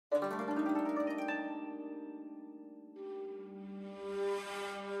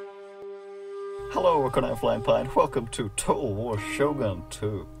Hello, we're Conart Flyinpie, and welcome to Total War Shogun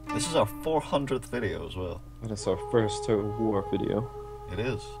 2. This is our 400th video as well. And it's our first Total War video. It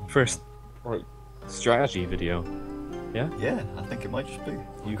is. First, strategy video. Yeah? Yeah, I think it might just be.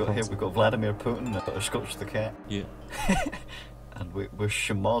 We've got Vladimir Putin, Scotch the Cat. Yeah. And we're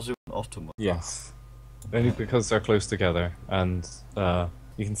Shimazu and Ottoman. Yes. Only because they're close together, and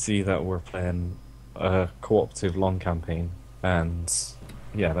you can see that we're playing a cooperative long campaign, and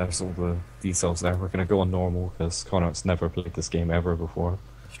yeah, there's all the details there. We're going to go on normal because Conart's never played this game ever before.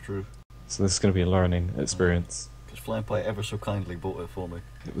 That's true. So this is going to be a learning experience. Because Flyinpie ever so kindly bought it for me.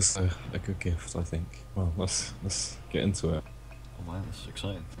 It was a good gift, I think. Well, let's get into it. Oh man, this is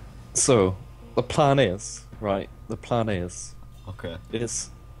exciting. So, the plan is, Okay.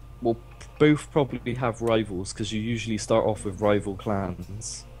 we'll both probably have rivals, because you usually start off with rival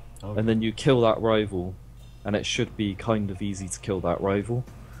clans, Okay. and then you kill that rival, and it should be kind of easy to kill that rival.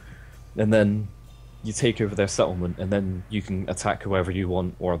 And then you take over their settlement, and then you can attack whoever you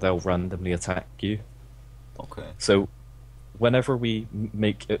want, or they'll randomly attack you. Okay. So, whenever we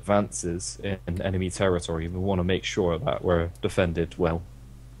make advances in enemy territory, we want to make sure that we're defended well,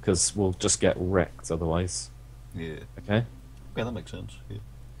 because we'll just get wrecked otherwise. Yeah. Okay? Yeah, that makes sense. Yeah.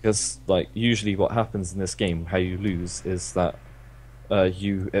 Because, like, usually what happens in this game, how you lose, is that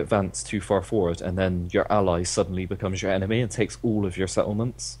you advance too far forward, and then your ally suddenly becomes your enemy and takes all of your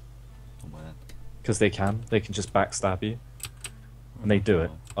settlements. Oh man. Because they can just backstab you. And they do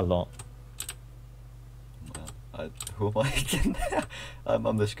it a lot. Who am I again?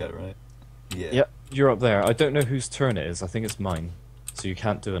 I'm this guy, right? Yeah. Yep, you're up there. I don't know whose turn it is. I think it's mine. So you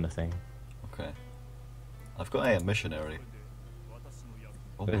can't do anything. Okay. I've got a missionary.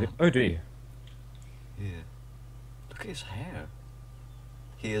 Oh, man. Oh, do you? Yeah. Look at his hair.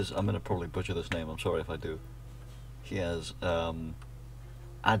 He is, I'm gonna probably butcher this name, I'm sorry if I do. He has,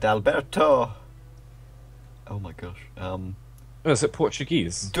 Adalberto! Oh my gosh. Oh, is it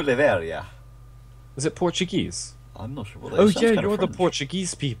Portuguese? D'Oliveira. Is it Portuguese? I'm not sure what that Oh is. Sounds yeah, kinda you're the French.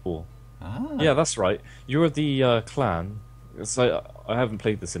 Portuguese people. Ah. Yeah, that's right. You're the clan. So I haven't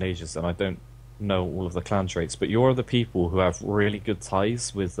played this in ages, and I don't know all of the clan traits. But you're the people who have really good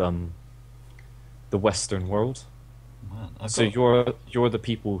ties with the Western world. Man, So you're the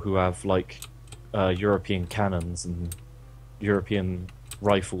people who have like European cannons and European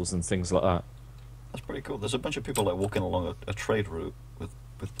rifles and things like that. That's pretty cool. There's a bunch of people like walking along a trade route with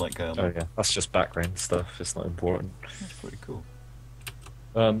like Oh yeah, that's just background stuff. It's not important. That's pretty cool.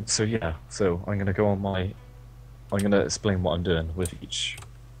 So yeah, so I'm gonna go on my. I'm gonna explain what I'm doing with each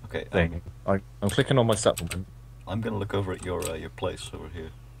Okay. thing. I'm clicking on my settlement. I'm gonna look over at your place over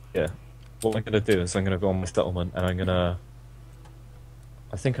here. Yeah. What I'm gonna do is I'm gonna go on my settlement and I'm gonna.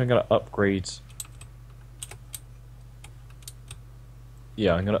 I think I'm gonna upgrade.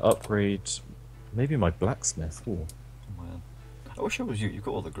 Yeah, I'm gonna upgrade. Maybe my blacksmith. Ooh. Oh man. I wish I was you. You've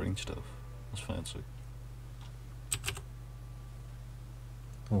got all the green stuff. That's fancy.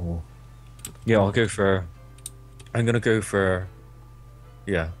 Oh. Yeah, I'll go for. I'm gonna go for.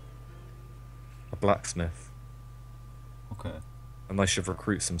 Yeah. A blacksmith. Okay. And I should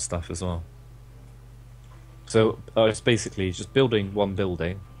recruit some stuff as well. So it's basically just building one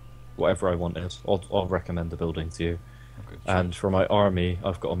building, whatever I wanted. I'll recommend a building to you. Okay. And for my army,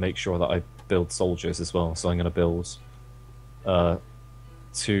 I've got to make sure that I build soldiers as well. So I'm going to build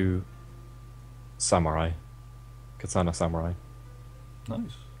 2 samurai, katana samurai.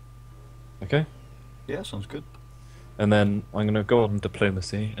 Nice. Okay. Yeah, sounds good. And then I'm going to go on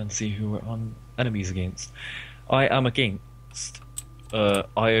diplomacy and see who we're on enemies against. I am against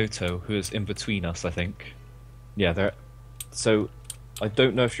Ioto, who is in between us, I think. Yeah, they're. So I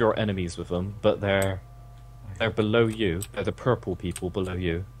don't know if you're enemies with them, but they're below you. They're the purple people below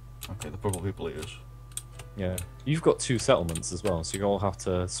you. Okay, the purple people it is. Yeah. You've got 2 settlements as well, so you all have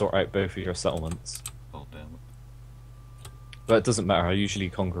to sort out both of your settlements. Oh damn it. But it doesn't matter, I usually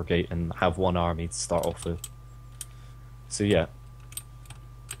congregate and have one army to start off with. So yeah.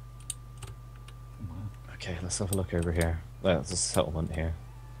 Wow. Okay, let's have a look over here. There's a settlement here.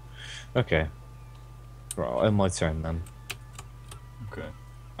 Okay. Right, I'll end my turn then. Okay.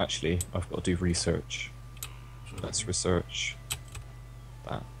 Actually, I've got to do research. So Let's research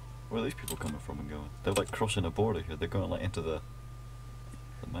that. where are these people coming from and going? They're like crossing a border here. They're going like into the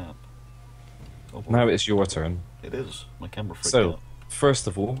map. Oh, boy. Now it's your turn. It is. My camera freaked So, out. first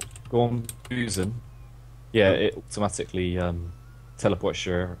of all, go on boozing. Yeah, it automatically teleports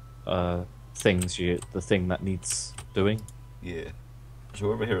your things, the thing that needs doing. Yeah. So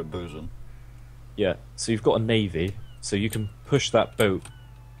we're over here at boozing. Yeah, so you've got a navy, so you can push that boat.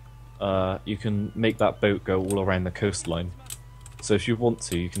 You can make that boat go all around the coastline. So if you want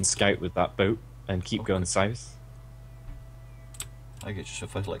to, you can scout with that boat and keep Okay. going south. I get you. So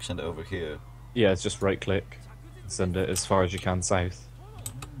if I like send it over here. Yeah, it's just right click, send it as far as you can south.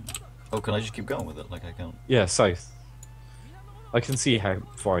 Oh, can I just keep going with it? Like I can't. Yeah, south. I can see how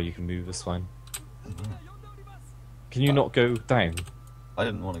far you can move. It's fine. Can you not go down? I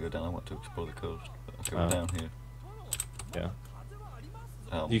didn't want to go down. I want to explore the coast. But okay, we're Oh. down here. Yeah.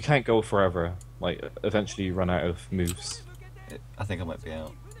 Um, You can't go forever. Like, eventually you run out of moves. I think I might be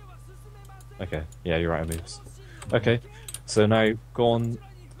out. Okay, yeah, you're out of moves. Okay, so now go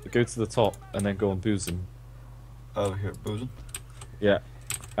to the top, and then go on boozing. Over here, boozing. Yeah,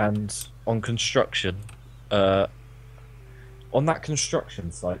 and on construction, on that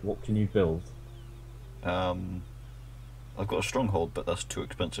construction site, what can you build? I've got a stronghold, but that's too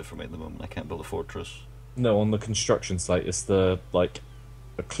expensive for me at the moment. I can't build a fortress. No, on the construction site, it's the, like,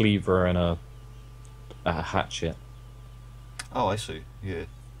 a cleaver and a hatchet. Oh, I see. Yeah.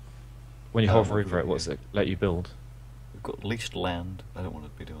 When you Oh, hover okay, over it, what's yeah. it let you build? We've got leased land. I don't want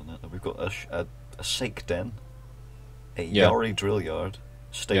to be doing that. We've got a sake den, a Yeah. Yari drill yard,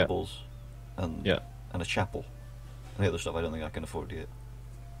 stables, and Yeah. and a chapel. And the other stuff I don't think I can afford yet.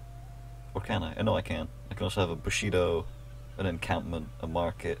 Or can I? No, I can. I can also have a bushido, an encampment, a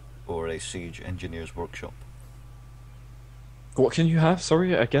market, or a siege engineer's workshop. What can you have?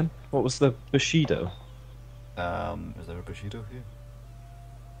 Sorry, again? What was the Bushido? Is there a bushido here?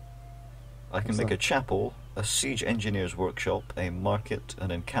 I can What's make that? a chapel, a siege engineer's workshop, a market,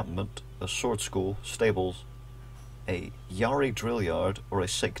 an encampment, a sword school, stables, a Yari drill yard, or a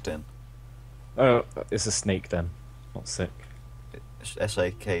sake den. Oh, it's a snake den, not sick. It's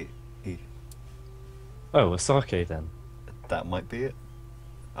S-A-K-E. Oh, a sake den. That might be it.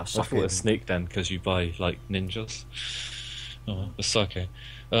 A I sake thought a den. snake den because you buy like ninjas. Oh, a sake.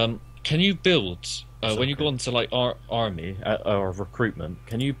 Can you build when you Sake. go into like army or recruitment?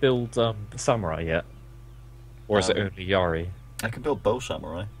 Can you build samurai yet, or is it Um, only Yari, I can build bow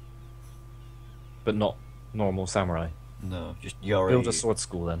samurai. but not normal samurai? No, just Yari. Build a sword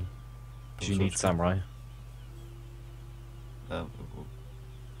school then. Do you Sword need school. samurai? Oh, yeah,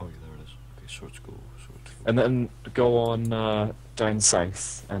 there it is. Okay, sword school, sword school. And then go on down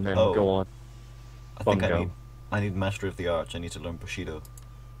south, and then Oh. go on I think Bungo. I need mastery of the arts. I need to learn bushido.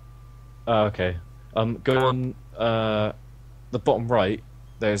 Okay. Go on the bottom right.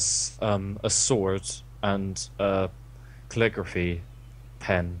 There's a sword and a calligraphy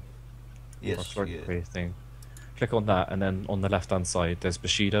pen or Yes, calligraphy yeah. thing. Click on that, and then on the left-hand side there's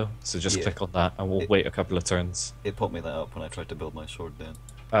Bushido. So just Yeah. click on that, and we'll It- wait a couple of turns. It put me that up when I tried to build my sword then.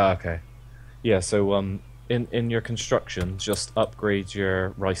 Okay. Yeah. So in your construction, just upgrade your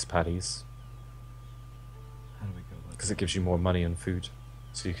rice paddies How do we go about because it gives you more money and food,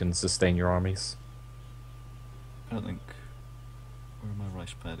 so you can sustain your armies. I don't think... Where are my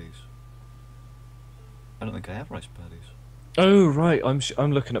rice paddies? I don't think I have rice paddies. Oh right,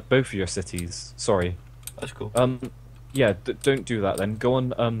 I'm looking at both of your cities. Sorry. That's cool. Yeah, don't do that then. Go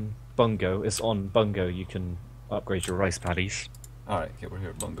on Bungo. It's on Bungo. You can upgrade your rice paddies, Alright, okay, we're here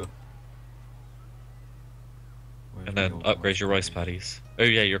at Bungo. Where's and my then old upgrade your rice paddies. Oh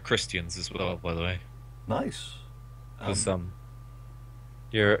yeah, you're Christians as well, by the way. Nice. Because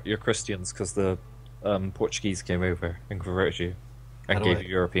you're Christians because the Portuguese came over and converted you and How do gave I- you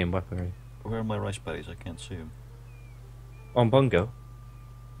European weaponry. Where are my rice paddies? I can't see them. On Bungo,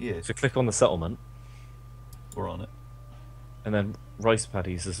 Yeah, so click on the settlement, we're on it. and then rice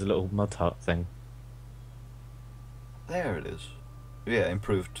paddies is a little mud hut thing. There it is. Yeah,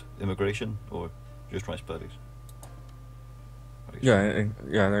 improved immigration or just rice paddies? Rice- Yeah,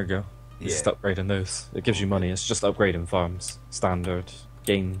 there you go. Yeah. Just upgrading those. It gives you money. It's just upgrading farms. Standard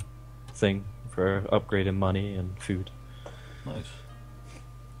game thing for upgrading money and food. Nice.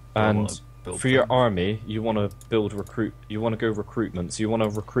 I wanna And build for your things. army, you want to build recruit. You want to go recruitment. So you want to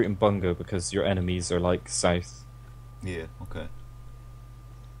recruit in Bungo because your enemies are like south. Yeah, okay.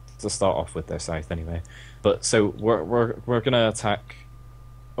 To start off with, they're south anyway. But so we're gonna attack.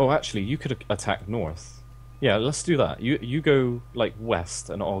 Oh, actually, you could attack north. Yeah, let's do that. You go like west,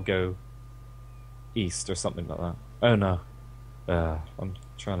 and I'll go east or something like that. Oh no, I'm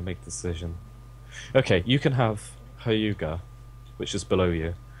trying to make a decision. Okay, you can have Hyuga, which is below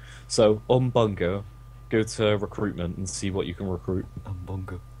you. So on Bungo, go to recruitment and see what you can recruit. And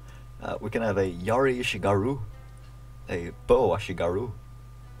Bungo. We can have a Yari Ishigaru, a Bo Ashigaru,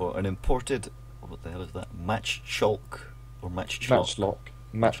 or an imported... What the hell is that? Matchchalk or Matchlock?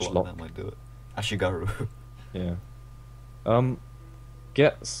 Matchlock. That might do it. Ashigaru. Yeah.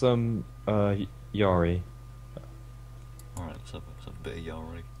 Get some Yari. Alright, let's have a bit of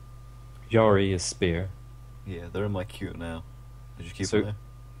Yari. Yari is spear. Yeah, they're in my queue now. Did you keep So- them there?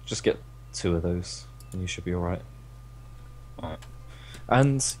 Just get 2 of those, and you should be alright. Alright.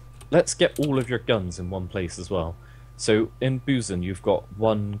 And let's get all of your guns in one place as well. So in Busan, you've got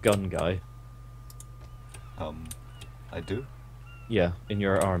 1 gun guy. I do? Yeah, in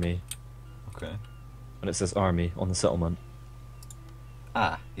your army. Okay. And it says army on the settlement.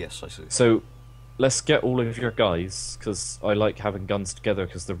 Ah, yes, I see. So let's get all of your guys, because I like having guns together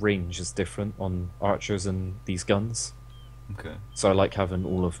because the range is different on archers and these guns. Okay. So I like having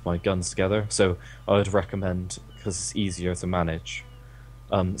all of my guns together. So I would recommend, because it's easier to manage,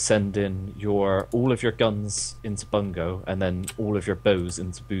 send in all of your guns into Bungo and then all of your bows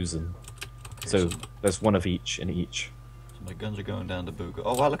into Busan. Okay, So there's 1 of each in each. So my guns are going down to Bugo.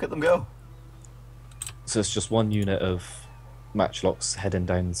 Oh wow, look at them go! So it's just 1 unit of matchlocks heading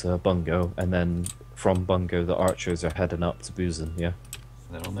down to Bungo, and then from Bungo the archers are heading up to Busan, yeah?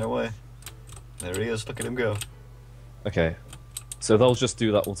 They're on their way. There he is, look at him go. Okay. So they'll just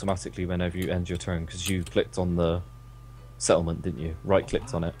do that automatically whenever you end your turn, because you clicked on the settlement, didn't you?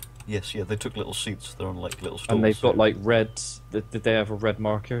 Right-clicked on it. Yes, yeah, they took little seats. They're on like little stools. And they've got like red... Did they have a red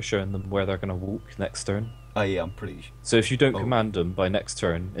marker showing them where they're going to walk next turn? Oh yeah, I'm pretty... So if you don't command them by next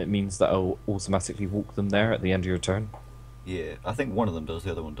turn, it means that I'll automatically walk them there at the end of your turn? Yeah, I think one of them does,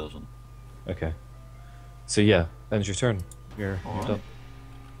 the other one doesn't. Okay. So yeah, end your turn. You're Alright. done.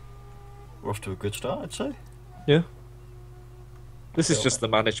 We're off to a good start, I'd say. Yeah. This is Okay. just the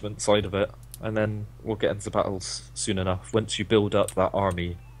management side of it, and then we'll get into battles soon enough. Once you build up that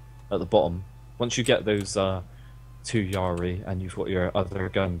army at the bottom, once you get those 2 Yari and you've got your other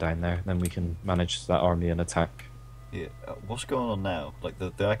gun down there, then we can manage that army and attack. Yeah, what's going on now? Like,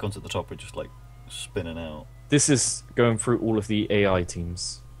 the icons at the top are just, like, spinning out. This is going through all of the AI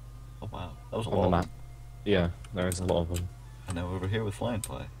teams Oh wow, that was a on lot the of map. them. Yeah, there is a lot of them. And now we're over here with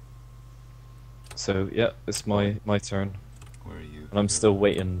Flyinpie. So yeah, it's my turn, Where are you? and I'm still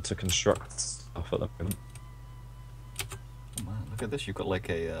waiting to construct stuff at the moment. Oh man, look at this, you've got like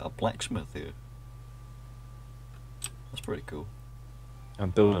a blacksmith here. That's pretty cool. I'm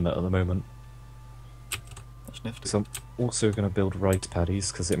building it at the moment. That's nifty. So I'm also going to build rice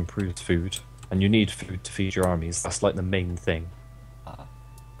paddies because it improves food, and you need food to feed your armies. That's like the main thing.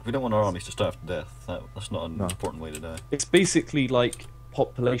 We don't want our armies to starve to death. That's not an No. important way to die. It's basically like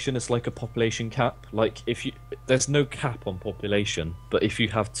population. It's like a population cap. Like there's no cap on population, but if you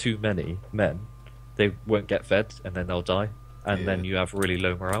have too many men, they won't get fed, and then they'll die, and then Yeah. you have really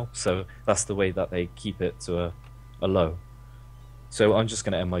low morale. So that's the way that they keep it to a low. So I'm just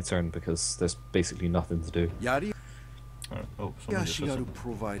going to end my turn because there's basically nothing to do. Yari Alright. Oh, somebody just said Yashigaru something.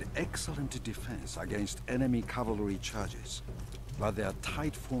 provide excellent defense against enemy cavalry charges, but their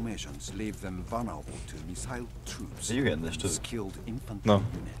tight formations leave them vulnerable to missile troops So you're getting this and too? skilled infantry No.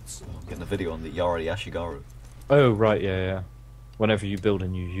 units. I'm getting a video on the Yari Ashigaru. Oh right, yeah. Whenever you build a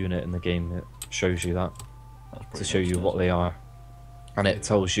new unit in the game, it shows you that That's to pretty show you nice, what isn't they it? are, and it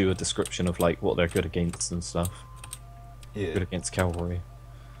tells you a description of like what they're good against and stuff. Yeah, Good against cavalry.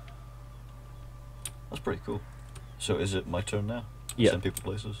 that's pretty cool. So is it my turn now? Yeah. Send people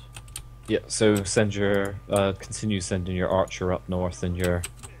places? Yeah, so send your continue sending your archer up north and your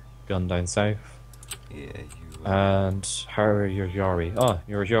gun down south. Yeah, you... And how are your Yari? Ah,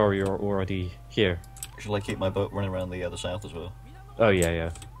 your Yari are already here. Shall I keep my boat running around the south as well? Oh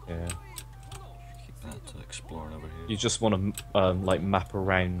yeah. Keep that exploring over here. You just want to like map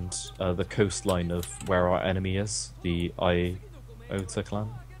around the coastline of where our enemy is, the Iota clan.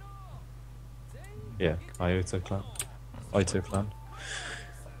 Yeah, Iota clan. Ito clan.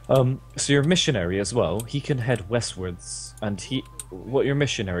 So your missionary as well, he can head westwards, and what your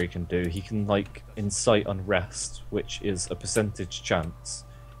missionary can do, he can like incite unrest, which is a percentage chance.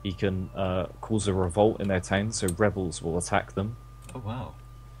 He can cause a revolt in their town, so rebels will attack them. Oh wow.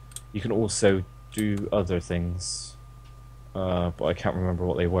 You can also do other things, but I can't remember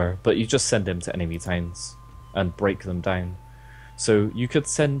what they were. But you just send him to enemy towns and break them down. So you could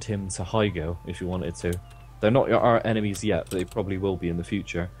send him to Hygo if you wanted to. They're not our enemies yet, but they probably will be in the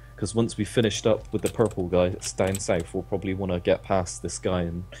future. Because once we finished up with the purple guy that's down south, we'll probably want to get past this guy,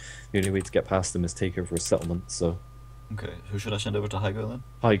 and the only way to get past him is take over his settlement. So Okay, who should I send over to Hygo then?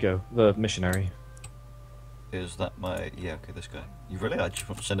 Hygo, the missionary. Is that my... Yeah, okay, this guy. You really actually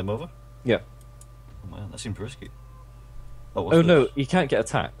want to send him over? Yeah. Oh man, that seems risky. Oh, what's Oh no, this? he can't get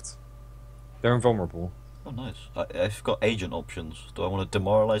attacked. They're invulnerable. Oh nice. I've got agent options. Do I want to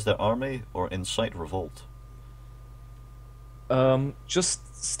demoralize their army or incite revolt?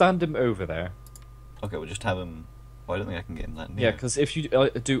 Just stand him over there. Okay, we'll just have him... Well, I don't think I can get him that near. Yeah, because if you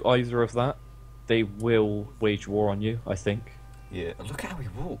do either of that, they will wage war on you, I think. Yeah, look how he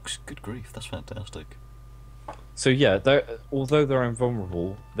walks. Good grief, that's fantastic. So yeah, although they're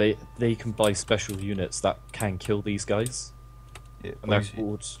invulnerable, they can buy special units that can kill these guys, Yeah, and they're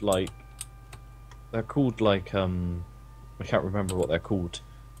called like I can't remember what they're called,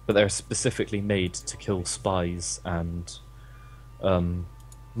 but they're specifically made to kill spies and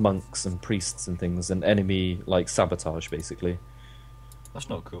monks and priests and things, and enemy like sabotage basically, that's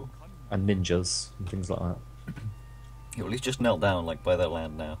not cool. and ninjas and things like that. You at least just knelt down like by their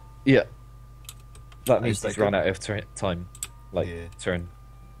land now. Yeah, that Is means that he's run good? out of time, like Yeah. turn.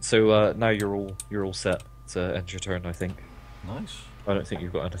 So now you're all set to end your turn. I think. Nice. I don't think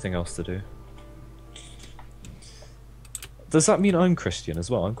you've got anything else to do. Does that mean I'm Christian as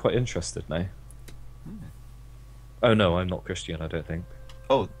well? I'm quite interested now. Oh no, I'm not Christian. I don't think.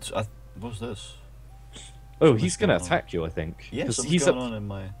 Oh, what's this? Oh, Something's he's gonna going on. attack you. I think. Yeah, 'Cause something's going on in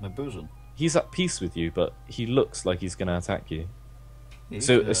my bosom. He's at peace with you, but he looks like he's gonna attack you. He's,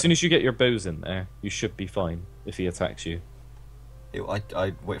 So as soon as you get your bows in there, you should be fine if he attacks you.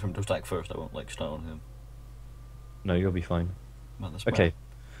 I wait for him to attack first. I won't like start on him. No, you'll be fine. Man, that's Okay, bad.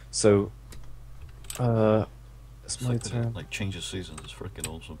 so it's It's my like that turn. it, like changes seasons. It's freaking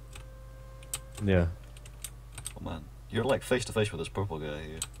awesome. Yeah. Oh man, you're like face to face with this purple guy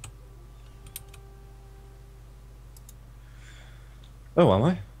here. Oh, am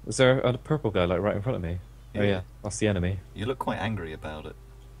I? Is there a purple guy like right in front of me? Oh Yeah. yeah, that's the enemy. You look quite angry about it.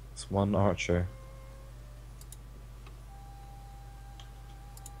 It's one archer.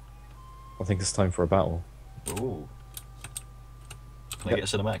 I think it's time for a battle. Ooh. Can I Yep.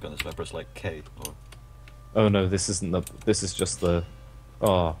 get a cinematic on this if I press like K or? Oh no, this isn't the. This is just the.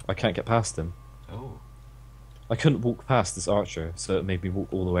 Oh, I can't get past him. Oh. I couldn't walk past this archer, so it made me walk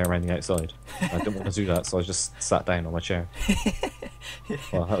all the way around the outside. I didn't want to do that, so I just sat down on my chair.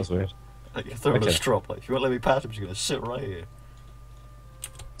 Well, that was weird. Like you're throwing a Okay. strop. Like if you won't let me past him, I'm just gonna sit right here.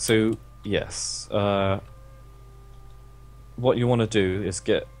 So yes, what you want to do is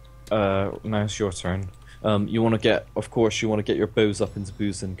get. Now it's your turn. You want to get, of course, you want to get your bows up into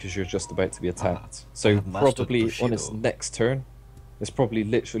boozing because you're just about to be attacked. I So have mastered probably on his Bushido. next turn, it's probably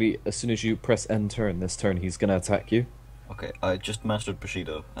literally as soon as you press end turn this turn, he's gonna attack you. Okay, I just mastered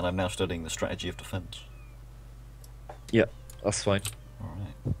Bushido, and I'm now studying the strategy of defense. Yeah, that's fine.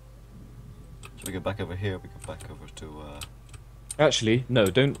 Alright. So we go back over here, we go back over to, Actually, no,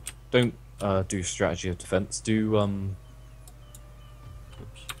 don't do strategy of defense. Do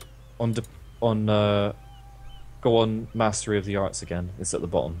oops. go on mastery of the arts again. It's at the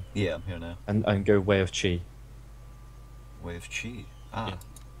bottom, Yeah, I'm here now. and go way of chi Wave Chi. Ah. Yeah.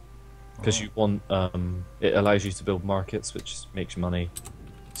 because you want it allows you to build markets, which makes you money.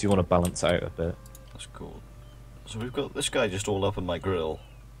 So you want to balance out a bit. That's cool. So we've got this guy just all up in my grill,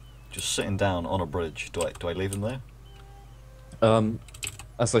 just sitting down on a bridge. Do I leave him there?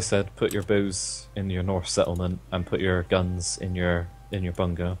 As I said, put your bows in your north settlement and put your guns in your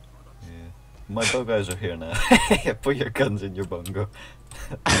bungo. Yeah. My bow guys are here now. Put your guns in your bungo.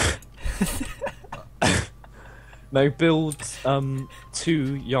 Now build 2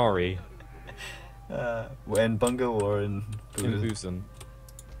 Yari In bungo or in in Buddha? Busan.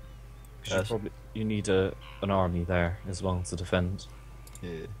 'Cause Yes. you need an army there as well to defend.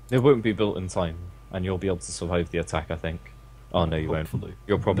 Yeah. It won't be built in time, and you'll be able to survive the attack, I think. Oh no, you Hopefully. won't.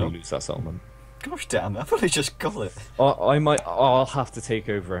 You'll probably No. lose that settlement. Gosh damn it, I've only just got it. I'll have to take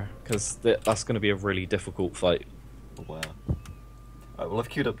over because that's going to be a really difficult fight. Wow. Alright, well I've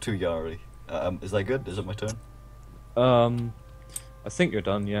queued up 2 Yari. Is that good? Is it my turn? I think you're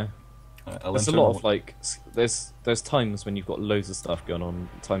done. Yeah. Alright, I'll There's a enter lot one- of like there's times when you've got loads of stuff going on,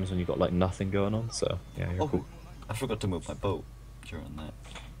 times when you've got like nothing going on. So yeah, you're Oh, cool. I forgot to move my boat during that.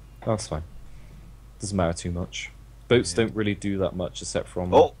 That's fine. Doesn't matter too much. Boats Yeah. don't really do that much except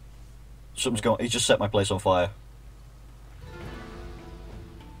from. Oh! Something's going. He just set my place on fire.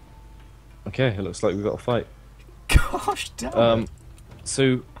 Okay, it looks like we've got a fight. Gosh damn it.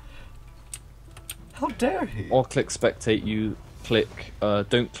 So How dare he? I'll click spectate. You click.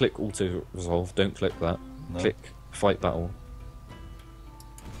 Don't click auto resolve. Don't click that. No. Click fight battle.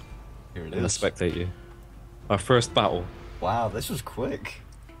 Here it And is. spectate you. Our first battle. Wow, this was quick.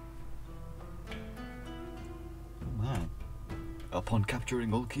 Oh, man. Upon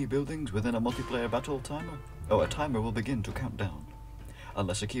capturing all key buildings within a multiplayer battle timer, a timer will begin to count down.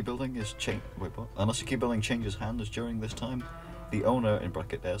 Unless a key building is Unless a key building changes hands during this time, the owner in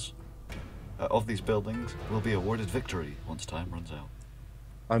bracket S of these buildings will be awarded victory once time runs out.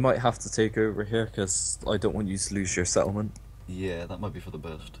 I might have to take over here because I don't want you to lose your settlement. Yeah, that might be for the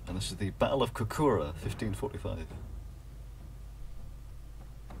best. And this is the Battle of Kokura, 1545.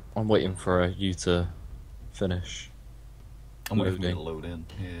 I'm waiting for you to finish. I'm waiting for me to Loading. load in.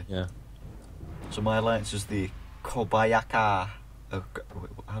 Yeah. Yeah. So my alliance is the Kobayaka.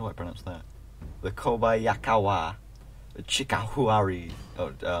 How do I pronounce that? The Kobayakawa Chikahuari.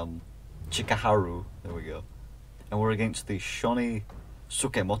 Chikaharu. There we go. And we're against the Shoni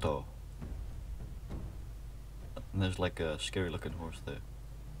Sukemoto. And there's like a scary looking horse there.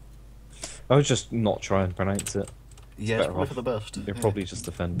 I would just not try and pronounce it. Yeah, it's probably for the best. They'll probably just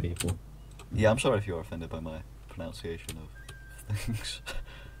offend people. Yeah, I'm sorry if you're offended by my pronunciation of things.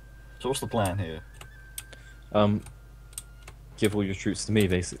 So what's the plan here? Give all your troops to me,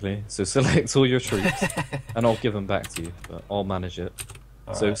 basically. So select all your troops, and I'll give them back to you, but I'll manage it.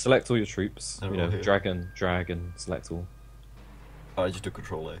 So select all your troops, They're you know, all here. drag and select all. Alright, just do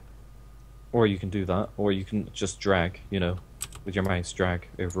Control A. Or you can do that, or you can just drag, you know, with your mouse, drag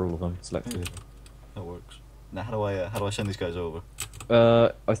over all of them, select all of them. That works. Now how do I send these guys over?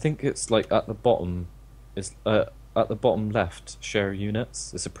 I think it's like at the bottom, it's at the bottom left, share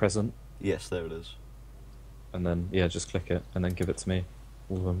units, it's a present, Yes, there it is. and then, yeah, just click it, and then give it to me.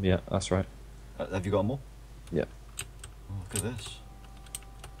 All of them, yeah, that's right. Have you got them all? Yeah. Oh, look at this.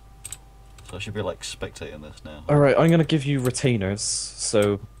 So I should be like spectating this now. Alright, I'm gonna give you retainers,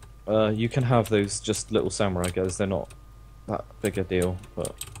 so you can have those just little samurai guys, they're not that big a deal,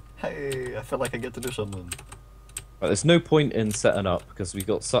 but Hey, I feel like I get to do something. there's no point in setting up because we've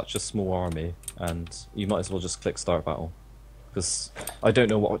got such a small army, and you might as well just click start battle. Because I don't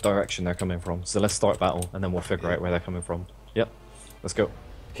know what direction they're coming from, so let's start battle and then we'll figure out where they're coming from. Yep, let's go.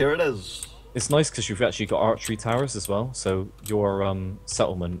 Here it is. It's nice because you've actually got archery towers as well, so your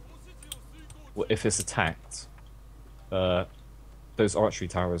settlement, if it's attacked, those archery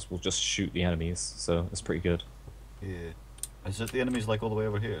towers will just shoot the enemies, so it's pretty good. Yeah. Is it the enemies like all the way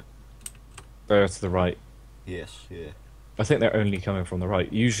over here? They're to the right. Yes, yeah. I think they're only coming from the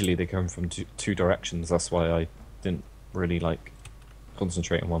right. Usually they come from two directions, that's why I didn't really like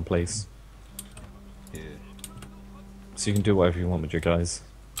concentrate in one place. Yeah. So you can do whatever you want with your guys.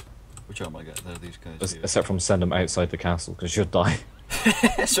 Which arm I got? There are these guys here. Except from send them outside the castle, because you'll die.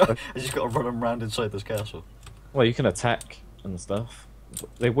 So I just gotta run them around inside this castle. Well, you can attack and stuff.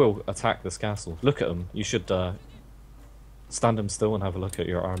 They will attack this castle. Look at them. You should stand them still and have a look at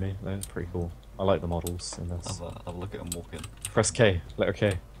your army. That's pretty cool. I like the models in this. Have a look at them walking. Press K, letter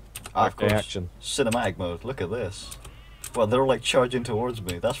K. Of course. Action. Cinematic mode. Look at this. Well, they're all like charging towards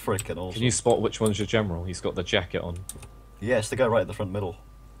me. That's freaking awesome. Can you spot which one's your general? He's got the jacket on. Yeah, it's the guy right at the front middle.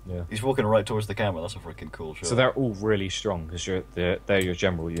 Yeah. He's walking right towards the camera. That's a freaking cool shot. So they're all really strong because they're your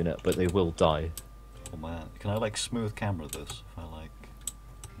general unit, but they will die. Oh man, can I like smooth camera this? If I like,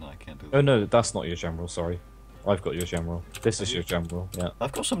 no, I can't do that. Oh no, that's not your general. Sorry, I've got your general. This is you? your general. Yeah.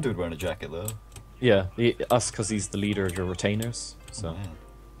 I've got some dude wearing a jacket though. Yeah, us because he's the leader of your retainers. So. Oh, man.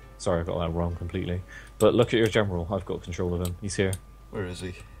 Sorry, I got that wrong completely. But look at your general. I've got control of him. He's here. Where is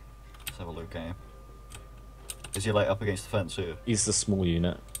he? Let's have a look at him. Is he like up against the fence here? He's the small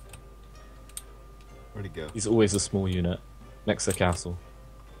unit. Where'd he go? He's always a small unit. Next to the castle.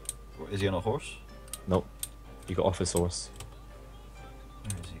 Is he on a horse? Nope. You got off his horse.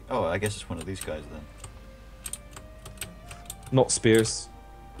 Where is he? Oh, I guess it's one of these guys then. Not spears.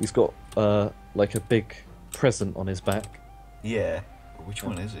 He's got like a big present on his back. Yeah. Which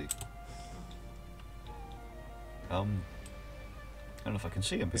one is he? I don't know if I can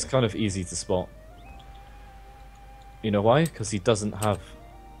see him here. It's kind of easy to spot. You know why? Because he doesn't have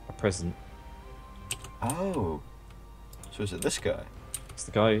a present. Oh. So is it this guy? It's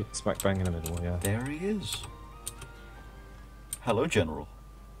the guy smack bang in the middle, yeah. There he is. Hello, General.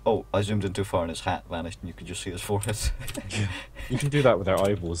 Oh, I zoomed in too far and his hat vanished and you could just see his forehead. You can do that with their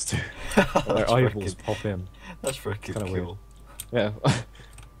eyeballs too. Their eyeballs pop in. That's freaking Kinda cool. Yeah.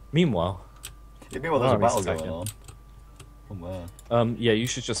 Meanwhile... Meanwhile, there's a battle Army's going attacking. on. Oh man. Yeah, you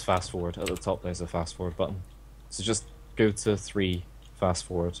should just fast forward. At the top there's a fast forward button. So just go to 3, fast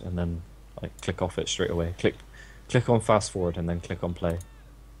forward, and then like click off it straight away. Click on fast forward and then click on play.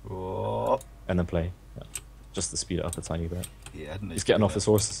 Whoa. And then play. Yeah. Just to speed it up a tiny bit. Yeah, I didn't He's getting off his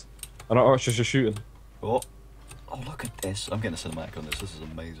horses. And our archers are shooting. Oh. Oh, look at this. I'm getting a cinematic on this. This is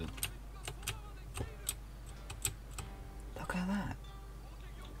amazing. Look at that.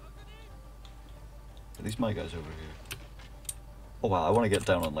 Are these my guys over here? Oh wow, I want to get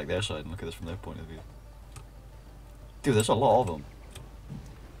down on like their side and look at this from their point of view. Dude, there's a lot of them.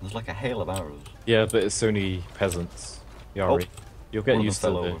 There's like a hail of arrows. Yeah, but it's only peasants. Yari. You'll get One of used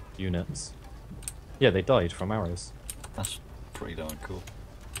them to fell the over. units. Yeah, they died from arrows. That's pretty darn cool.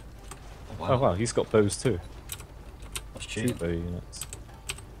 Oh Oh wow, he's got bows too. That's 2 cheating. bow units.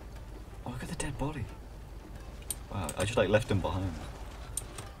 Oh, look at the dead body. Wow, I just like left him behind.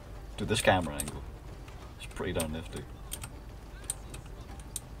 Dude, this camera angle. It's pretty darn nifty.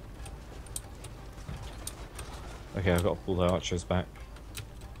 Okay, I've got to pull the archers back.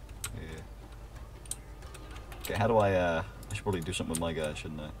 Yeah. Okay, how do I should probably do something with my guys,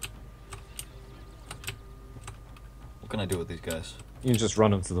 shouldn't I? What can I do with these guys? You can just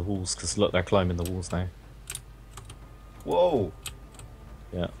run them to the walls, because look, they're climbing the walls now. Whoa!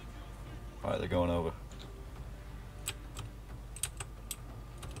 Yeah. Alright, they're going over.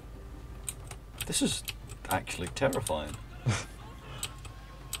 This is actually terrifying.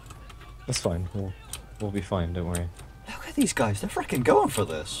 That's fine. We'll be fine, don't worry. Look at these guys, they're freaking going for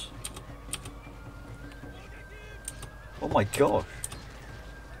this. Oh my god.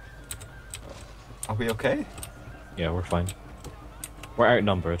 Are we okay? Yeah, we're fine. We're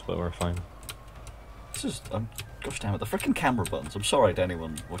outnumbered, but we're fine. This is, gosh damn it, the freaking camera buttons. I'm sorry to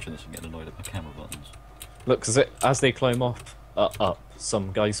anyone watching this and getting annoyed at my camera buttons. Look, because as they climb off, up,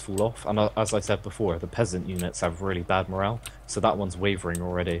 some guys fall off, and as I said before, the peasant units have really bad morale, so that one's wavering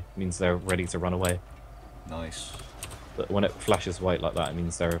already. It means they're ready to run away. Nice. But when it flashes white like that, it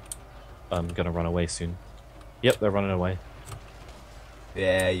means they're gonna run away soon. Yep, they're running away.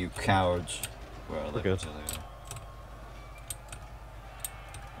 Yeah, you cowards. Where are they? We're good. There they are.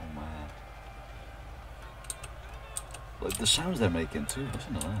 Oh man. Look, the sounds they're making too,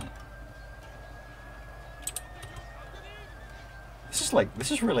 listen to that.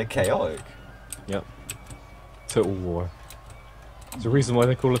 This is really chaotic. Yep. Total war. There's a reason why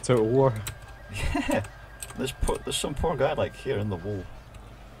they call it total war. Yeah. There's some poor guy like here in the wall.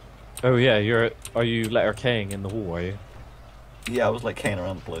 Oh yeah, are you letter K'ing in the wall, are you? Yeah, I was like K'ing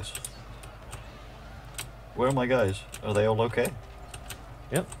around the place. Where are my guys? Are they all okay?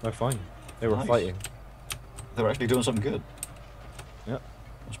 Yep, they're fine. They were Nice. fighting. They were actually doing something good. Yep.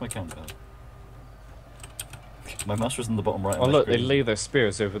 What's my countdown? My mouse was in the bottom right. Oh of my look, they screen. lay their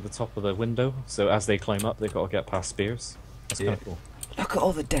spears over the top of the window, so as they climb up, they've got to get past spears. That's Yeah. kind of cool. Look at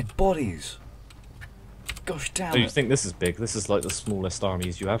all the dead bodies. Gosh damn Oh, you it. think this is big? This is like the smallest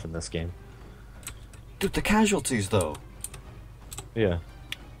armies you have in this game. Dude, the casualties though. Yeah.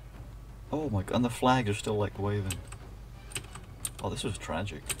 Oh my god, and the flags are still like waving. Oh, this was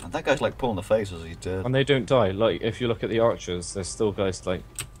tragic. And that guy's like pulling the face as he's dead. And they don't die. Like, if you look at the archers, there's still guys like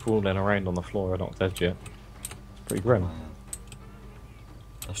crawling around on the floor, not dead yet. It's pretty grim. Man.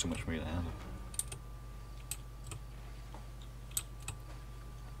 That's too much for me to handle.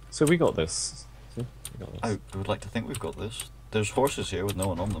 So we got this. See? We got this. I would like to think we've got this. There's horses here with no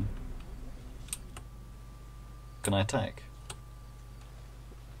one on them. Can I attack?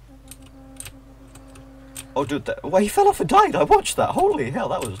 Oh dude, well, he fell off and died! I watched that! Holy hell,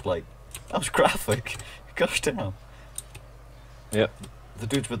 that was graphic. Gosh damn. Yep. The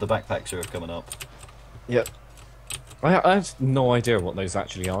dudes with the backpacks are coming up. Yep. I have no idea what those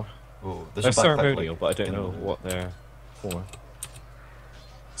actually are. Oh, there's They're a backpack, ceremonial, like, but I don't in know the- what they're for.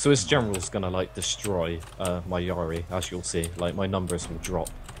 So his general's gonna like destroy my Yari, as you'll see. Like my numbers will drop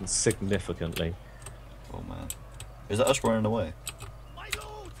significantly. Oh man. Is that us running away?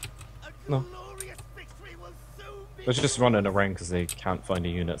 No. They're just running around because they can't find a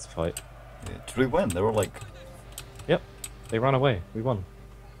unit to fight. Yeah. Did we win? They were like... Yep, they ran away. We won.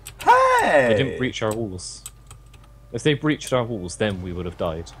 Hey! They didn't breach our walls. If they breached our walls, then we would have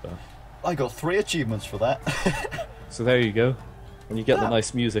died. But... I got 3 achievements for that. So there you go. And you get the Yeah.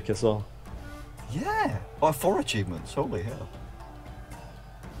 nice music as well. Yeah! Oh, 4 achievements. Holy hell.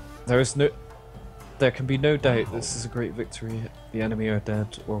 There can be no doubt Wow. this is a great victory. The enemy are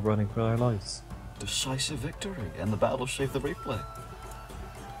dead or running for their lives. Decisive victory, and the battle saved the replay.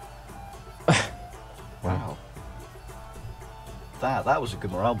 Wow. That was a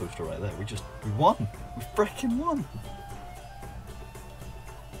good morale booster right there. We won. We freaking won.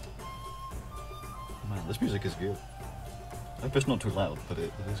 Man, this music is good. I hope it's not too loud, but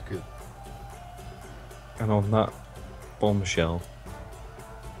it is good. And on that bombshell,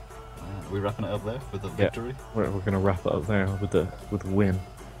 Man, are we wrapping it up there with the Yeah. victory? we're going to wrap it up there with the win.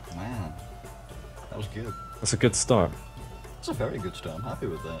 Man, that was good. That's a good start. That's a very good start. I'm happy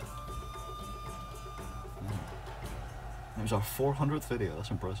with that. Man. It was our 400th video.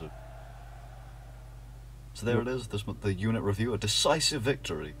 That's impressive. So there it is. This the unit review. A decisive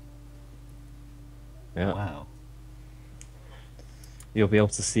victory. Yeah. Wow. You'll be able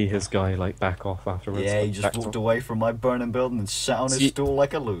to see his guy like back off afterwards. Yeah, he like, just backed walked off. away from my burning building and sat on his See- stool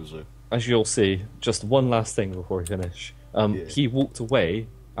like a loser. As you'll see, just one last thing before we finish. Yeah. He walked away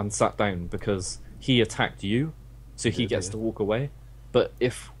and sat down because he attacked you, so he Yeah, gets yeah. to walk away. But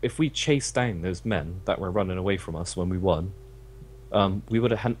if we chased down those men that were running away from us when we won, we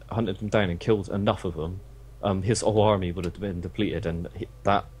would have hunted them down and killed enough of them. His whole army would have been depleted, and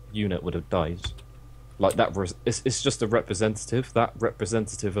that unit would have died. Like that, it's just a representative. That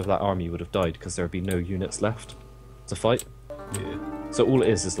representative of that army would have died because there would be no units left. to fight. Yeah. So all it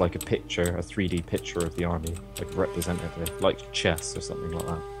is like a picture, a 3D picture of the army, like representative, like chess or something like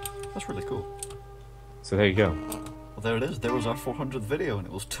that. That's really cool. So there you go. Well, there it is. There was our 400th video, and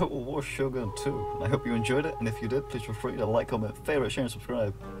it was Total War Shogun 2. And I hope you enjoyed it, and if you did, please feel free to like, comment, favorite, share, and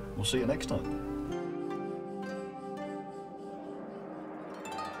subscribe. We'll see you next time.